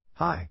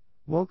Hi,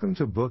 welcome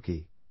to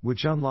Bookey,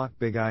 which unlock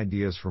big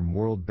ideas from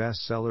world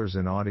bestsellers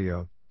in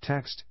audio,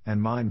 text,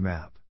 and mind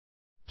map.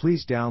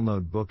 Please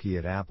download Bookey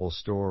at Apple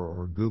Store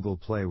or Google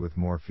Play with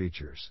more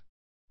features.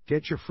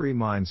 Get your free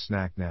mind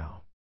snack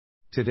now.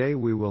 Today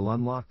we will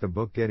unlock the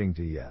book Getting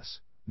to Yes,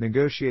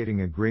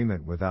 Negotiating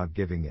Agreement Without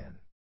Giving In.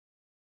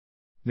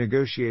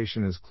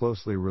 Negotiation is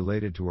closely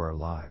related to our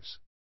lives.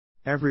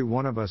 Every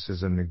one of us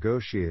is a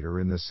negotiator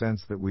in the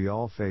sense that we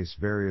all face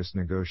various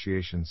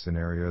negotiation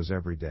scenarios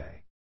every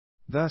day.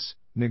 Thus,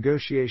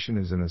 negotiation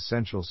is an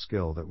essential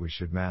skill that we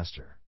should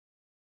master.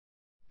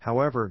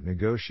 However,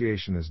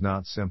 negotiation is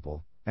not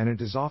simple, and it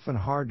is often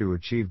hard to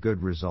achieve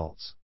good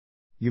results.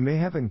 You may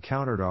have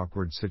encountered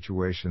awkward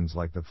situations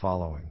like the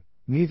following: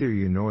 neither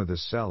you nor the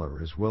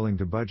seller is willing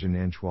to budge an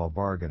inch while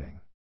bargaining.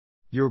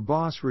 Your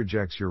boss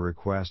rejects your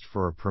request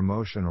for a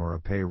promotion or a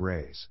pay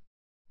raise.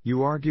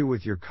 You argue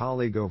with your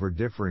colleague over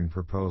differing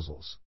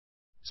proposals.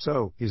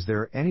 So, is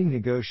there any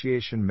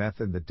negotiation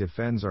method that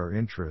defends our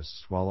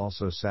interests while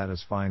also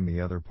satisfying the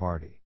other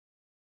party?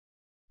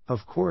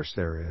 Of course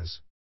there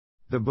is.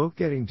 The book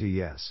Getting to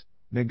Yes,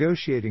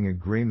 Negotiating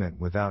Agreement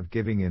Without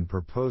Giving In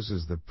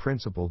proposes the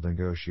principled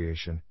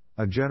negotiation,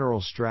 a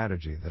general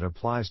strategy that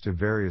applies to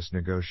various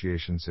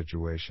negotiation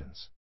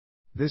situations.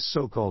 This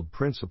so-called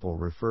principle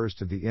refers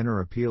to the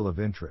inner appeal of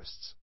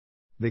interests.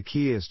 The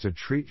key is to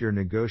treat your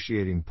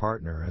negotiating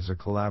partner as a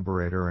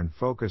collaborator and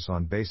focus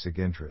on basic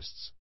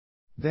interests.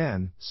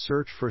 Then,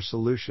 search for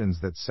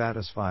solutions that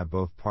satisfy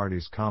both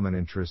parties' common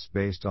interests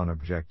based on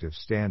objective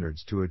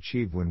standards to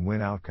achieve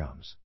win-win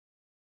outcomes.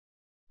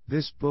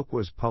 This book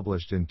was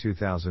published in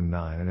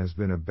 2009 and has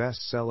been a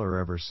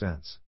bestseller ever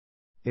since.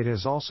 It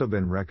has also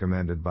been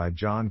recommended by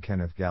John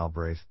Kenneth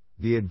Galbraith,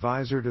 the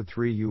advisor to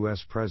 3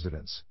 U.S.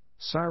 presidents,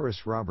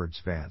 Cyrus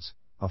Roberts Vance,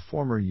 a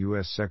former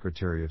U.S.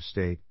 Secretary of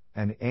State,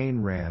 and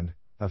Ayn Rand,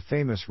 a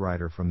famous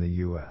writer from the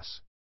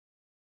U.S.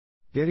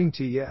 Getting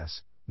to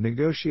Yes,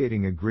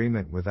 Negotiating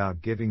Agreement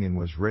Without Giving In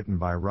was written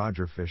by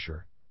Roger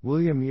Fisher,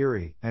 William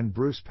Ury, and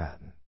Bruce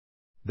Patton.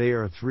 They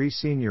are 3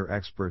 senior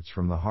experts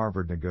from the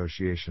Harvard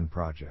Negotiation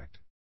Project.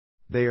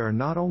 They are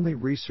not only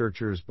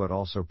researchers but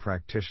also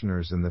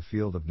practitioners in the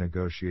field of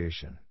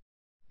negotiation.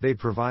 They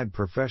provide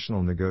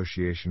professional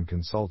negotiation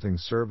consulting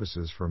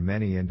services for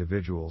many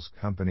individuals,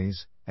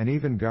 companies, and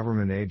even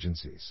government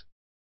agencies.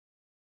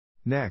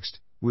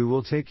 Next, we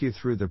will take you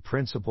through the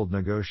principled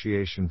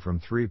negotiation from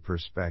 3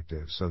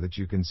 perspectives so that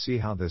you can see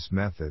how this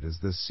method is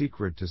the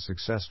secret to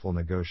successful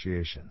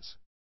negotiations.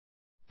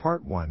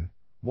 Part 1.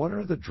 What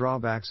are the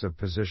drawbacks of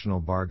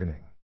positional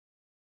bargaining?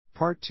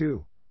 Part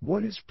 2.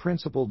 What is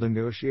principled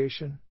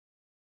negotiation?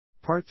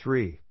 Part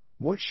 3.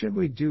 What should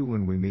we do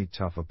when we meet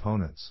tough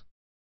opponents?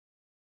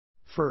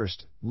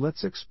 First,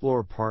 let's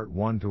explore Part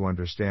 1 to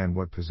understand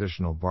what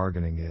positional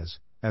bargaining is,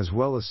 as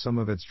well as some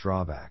of its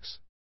drawbacks.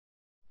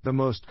 The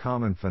most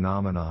common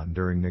phenomenon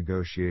during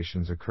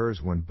negotiations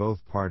occurs when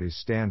both parties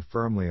stand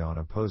firmly on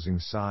opposing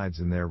sides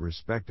in their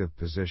respective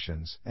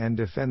positions and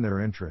defend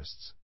their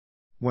interests.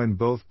 When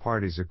both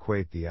parties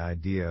equate the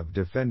idea of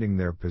defending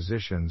their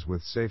positions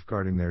with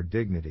safeguarding their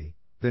dignity,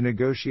 the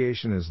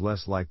negotiation is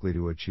less likely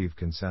to achieve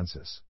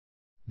consensus.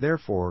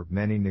 Therefore,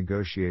 many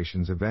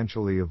negotiations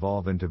eventually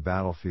evolve into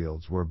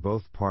battlefields where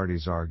both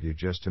parties argue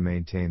just to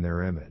maintain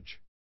their image.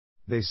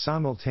 They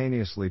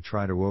simultaneously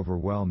try to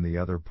overwhelm the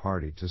other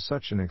party to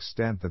such an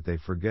extent that they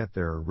forget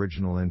their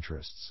original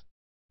interests.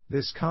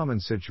 This common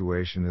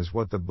situation is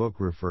what the book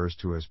refers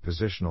to as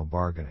positional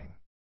bargaining.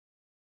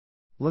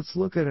 Let's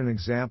look at an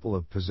example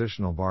of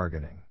positional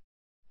bargaining.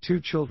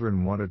 2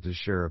 children wanted to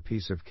share a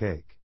piece of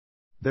cake.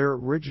 Their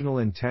original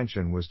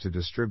intention was to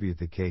distribute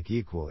the cake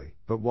equally,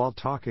 but while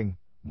talking,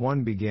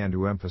 one began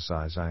to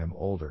emphasize, "I am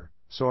older,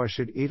 so I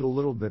should eat a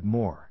little bit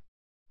more."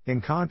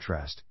 In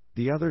contrast,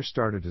 the other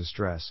started to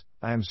stress,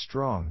 "I am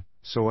strong,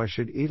 so I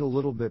should eat a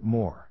little bit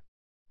more."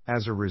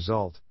 As a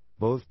result,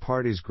 both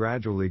parties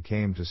gradually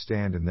came to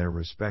stand in their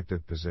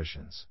respective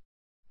positions.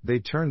 They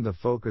turned the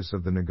focus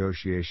of the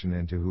negotiation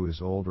into who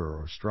is older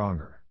or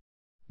stronger.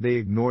 They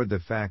ignored the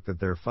fact that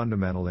their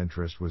fundamental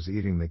interest was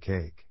eating the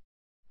cake.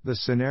 The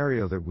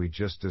scenario that we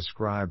just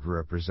described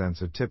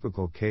represents a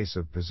typical case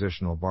of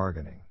positional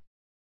bargaining.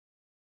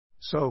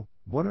 So,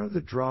 what are the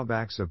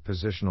drawbacks of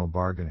positional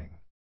bargaining?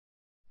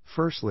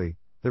 Firstly,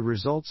 the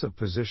results of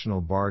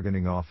positional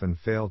bargaining often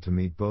fail to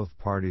meet both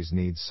parties'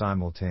 needs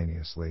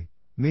simultaneously,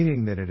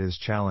 meaning that it is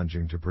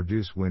challenging to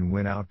produce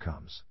win-win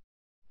outcomes.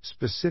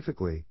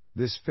 Specifically,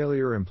 this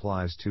failure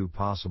implies 2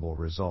 possible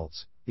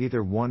results: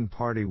 either one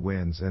party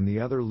wins and the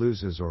other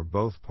loses, or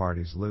both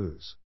parties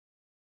lose.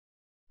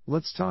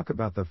 Let's talk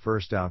about the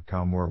first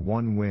outcome, where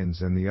one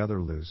wins and the other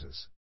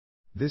loses.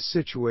 This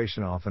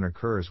situation often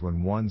occurs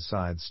when one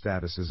side's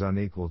status is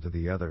unequal to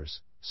the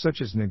other's,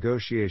 such as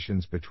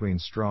negotiations between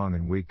strong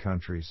and weak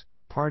countries,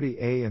 Party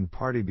A and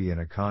Party B in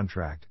a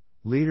contract,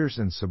 leaders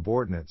and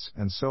subordinates,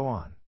 and so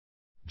on.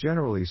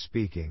 Generally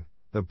speaking,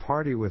 the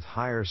party with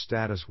higher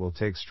status will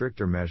take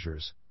stricter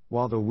measures,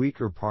 while the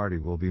weaker party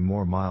will be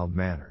more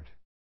mild-mannered.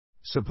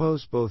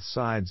 Suppose both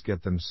sides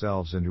get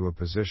themselves into a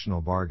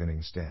positional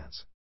bargaining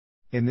stance.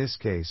 In this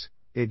case,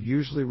 it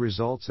usually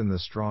results in the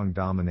strong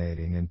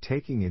dominating and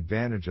taking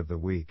advantage of the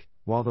weak,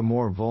 while the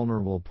more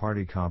vulnerable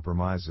party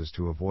compromises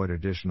to avoid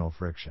additional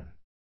friction.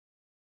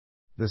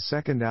 The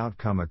second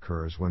outcome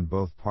occurs when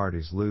both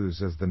parties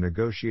lose as the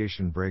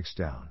negotiation breaks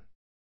down.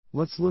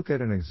 Let's look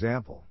at an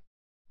example.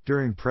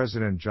 During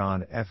President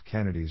John F.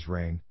 Kennedy's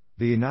reign,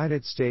 the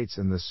United States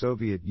and the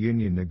Soviet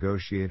Union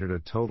negotiated a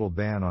total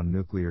ban on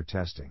nuclear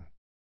testing.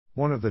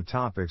 One of the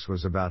topics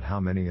was about how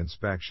many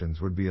inspections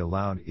would be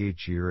allowed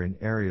each year in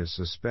areas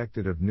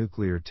suspected of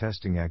nuclear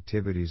testing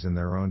activities in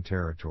their own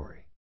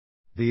territory.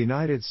 The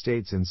United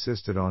States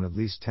insisted on at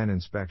least 10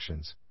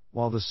 inspections,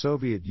 while the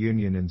Soviet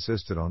Union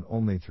insisted on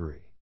only 3.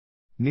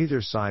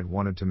 Neither side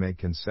wanted to make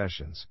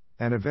concessions,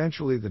 and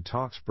eventually the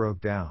talks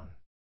broke down.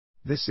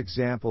 This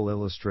example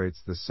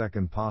illustrates the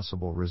second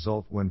possible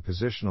result when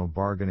positional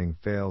bargaining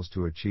fails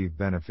to achieve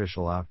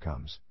beneficial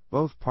outcomes: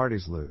 both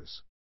parties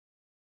lose.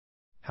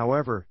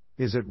 However,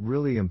 is it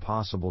really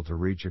impossible to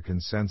reach a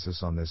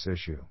consensus on this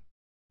issue?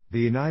 The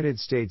United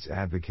States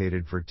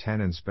advocated for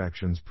 10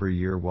 inspections per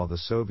year while the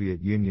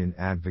Soviet Union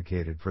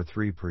advocated for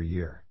 3 per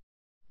year.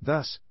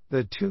 Thus,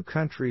 the two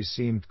countries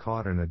seemed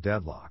caught in a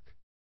deadlock.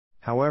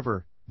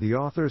 However, the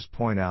authors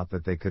point out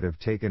that they could have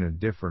taken a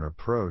different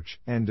approach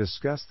and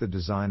discussed the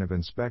design of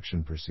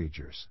inspection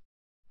procedures.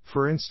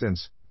 For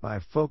instance, by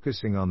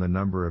focusing on the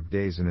number of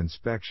days an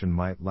inspection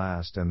might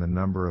last and the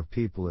number of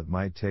people it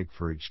might take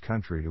for each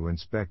country to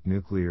inspect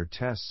nuclear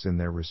tests in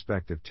their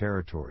respective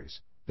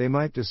territories, they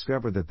might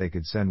discover that they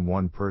could send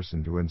one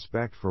person to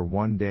inspect for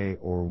 1 day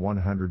or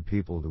 100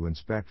 people to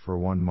inspect for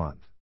 1 month.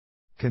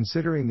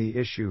 Considering the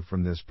issue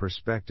from this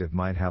perspective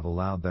might have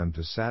allowed them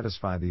to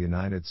satisfy the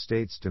United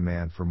States'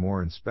 demand for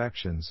more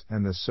inspections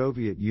and the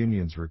Soviet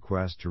Union's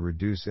request to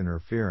reduce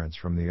interference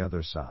from the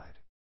other side.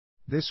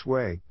 This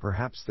way,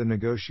 perhaps the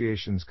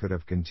negotiations could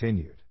have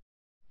continued.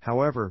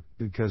 However,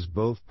 because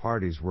both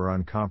parties were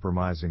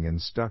uncompromising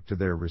and stuck to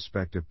their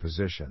respective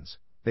positions,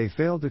 they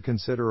failed to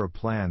consider a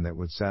plan that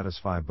would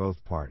satisfy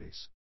both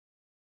parties.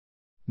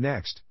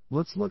 Next,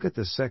 let's look at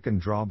the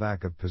second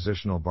drawback of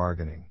positional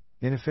bargaining: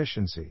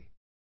 inefficiency.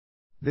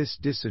 This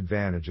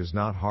disadvantage is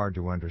not hard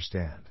to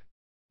understand.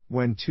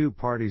 When two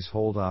parties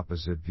hold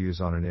opposite views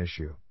on an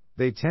issue,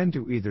 they tend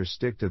to either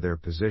stick to their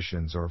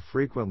positions or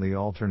frequently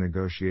alter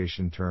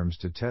negotiation terms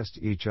to test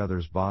each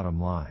other's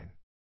bottom line.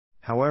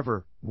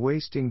 However,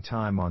 wasting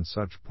time on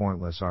such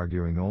pointless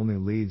arguing only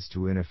leads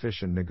to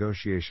inefficient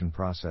negotiation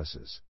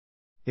processes.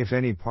 If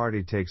any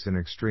party takes an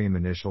extreme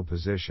initial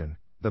position,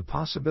 the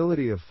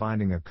possibility of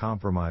finding a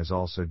compromise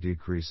also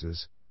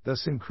decreases,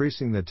 thus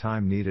increasing the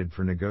time needed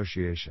for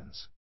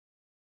negotiations.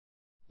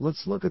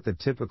 Let's look at the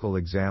typical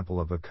example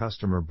of a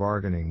customer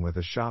bargaining with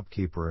a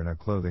shopkeeper in a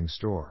clothing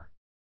store.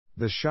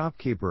 The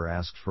shopkeeper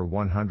asks for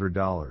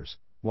 $100,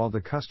 while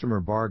the customer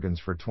bargains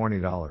for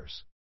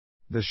 $20.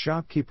 The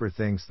shopkeeper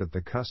thinks that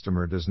the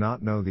customer does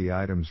not know the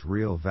item's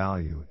real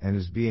value and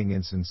is being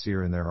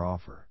insincere in their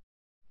offer.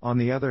 On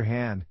the other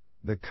hand,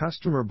 the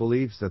customer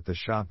believes that the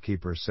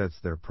shopkeeper sets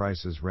their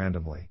prices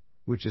randomly,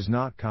 which is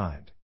not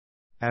kind.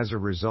 As a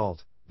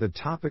result, the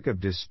topic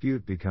of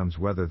dispute becomes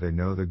whether they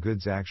know the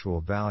goods'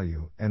 actual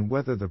value and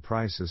whether the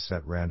price is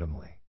set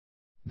randomly.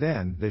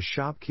 Then, the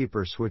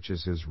shopkeeper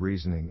switches his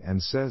reasoning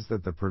and says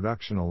that the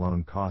production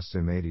alone costs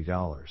him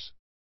 $80.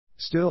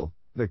 Still,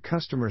 the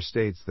customer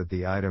states that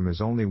the item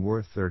is only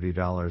worth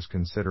 $30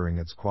 considering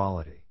its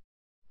quality.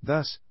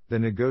 Thus, the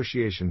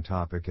negotiation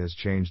topic has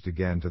changed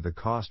again to the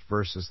cost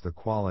versus the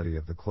quality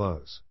of the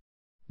clothes.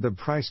 The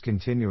price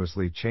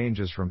continuously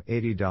changes from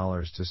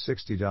 $80 to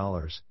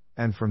 $60,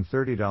 and from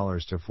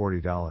 $30 to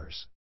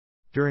 $40.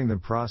 During the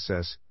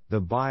process, the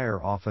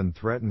buyer often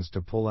threatens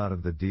to pull out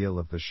of the deal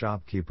if the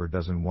shopkeeper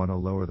doesn't want to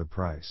lower the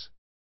price.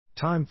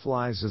 Time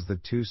flies as the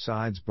two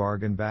sides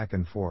bargain back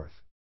and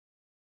forth.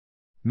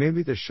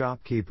 Maybe the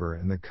shopkeeper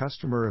and the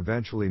customer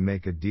eventually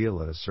make a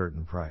deal at a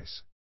certain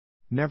price.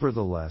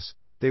 Nevertheless,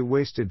 they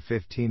wasted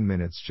 15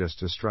 minutes just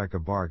to strike a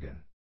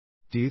bargain.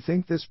 Do you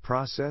think this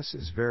process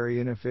is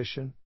very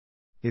inefficient?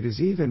 It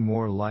is even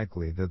more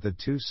likely that the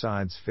two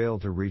sides fail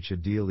to reach a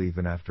deal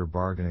even after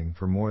bargaining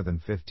for more than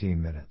 15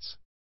 minutes.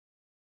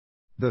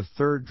 The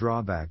third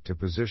drawback to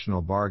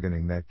positional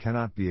bargaining that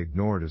cannot be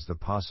ignored is the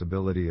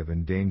possibility of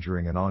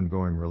endangering an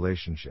ongoing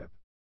relationship.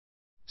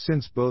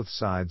 Since both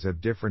sides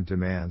have different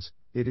demands,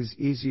 it is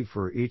easy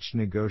for each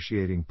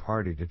negotiating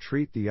party to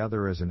treat the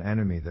other as an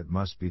enemy that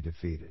must be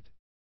defeated.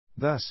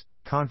 Thus,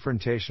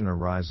 confrontation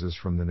arises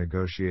from the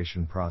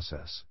negotiation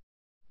process.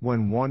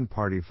 When one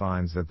party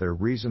finds that their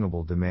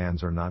reasonable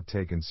demands are not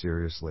taken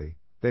seriously,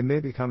 they may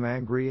become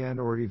angry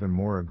and/or even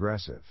more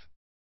aggressive.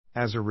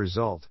 As a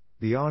result,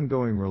 the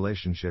ongoing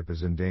relationship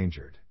is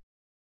endangered.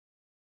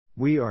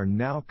 We are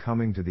now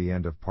coming to the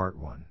end of part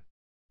 1.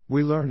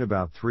 We learned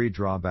about 3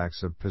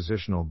 drawbacks of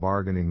positional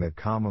bargaining that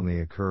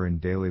commonly occur in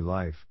daily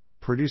life,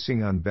 producing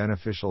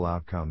unbeneficial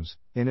outcomes,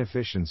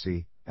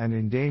 inefficiency, and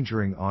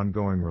endangering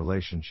ongoing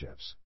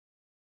relationships.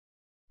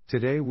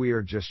 Today we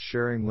are just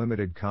sharing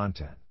limited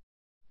content.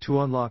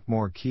 To unlock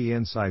more key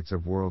insights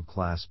of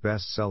world-class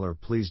bestseller,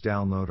 please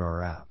download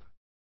our app.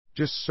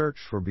 Just search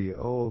for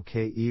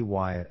BOOKEY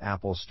at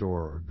Apple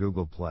Store or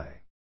Google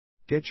Play.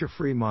 Get your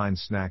free mind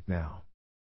snack now.